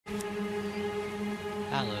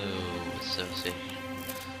Hello, Association.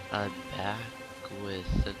 I'm back with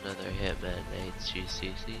another Hitman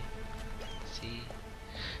HCC.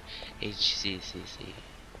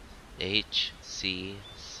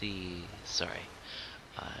 HCC. Sorry.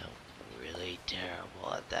 I'm really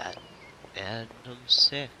terrible at that. And I'm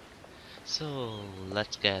sick. So,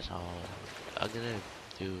 let's get on. I'm gonna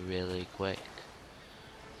do really quick.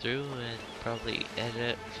 Through and probably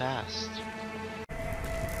edit fast.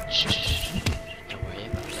 Shh. Don't worry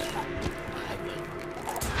about that. I will.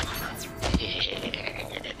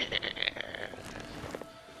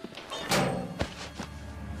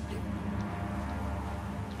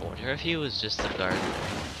 I wonder if he was just a gardener.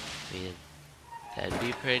 I mean, that'd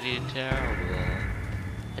be pretty terrible.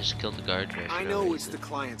 I just killed the gardener. I know it's the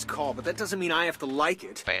client's call, but that doesn't mean I have to like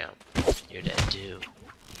it. Bam. You're dead too.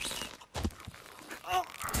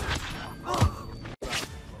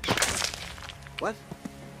 What?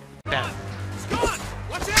 Bam. It's gone!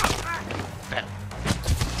 Watch out! Bam.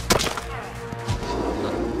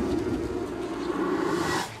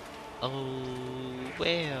 Oh,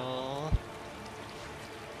 well.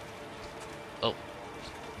 Oh.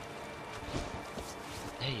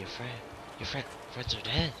 Hey, your friends are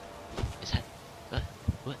dead. Is that,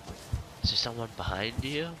 what? Is there someone behind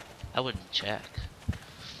you? I wouldn't check.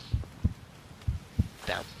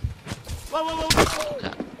 Bam. Whoa!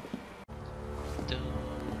 God.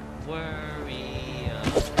 Don't worry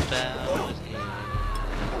about it.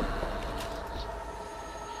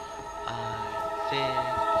 I think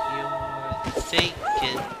you're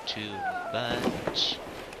thinking too much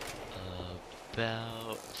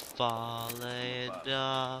about falling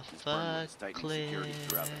off a cliff.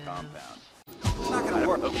 It's not gonna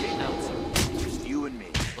work. Okay, No. just you and me.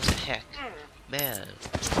 What the heck? Man.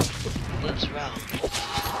 Let's round.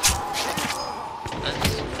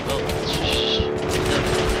 Let's go. Shh.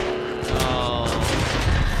 Oh.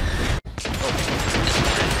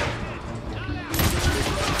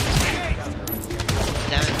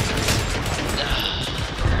 Damn it.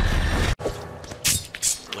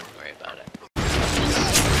 Wouldn't worry about it.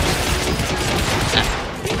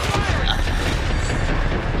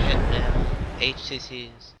 Hitman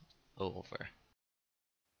HCC's over.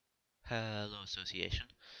 Hello, Association.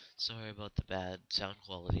 Sorry about the bad sound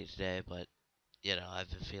quality today, but you know, I've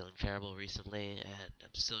been feeling terrible recently, and I'm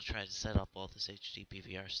still trying to set up all this HD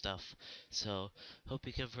PVR stuff. So, hope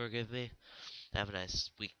you can forgive me. Have a nice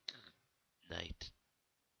week, night.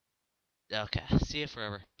 Okay, see you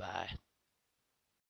forever. Bye.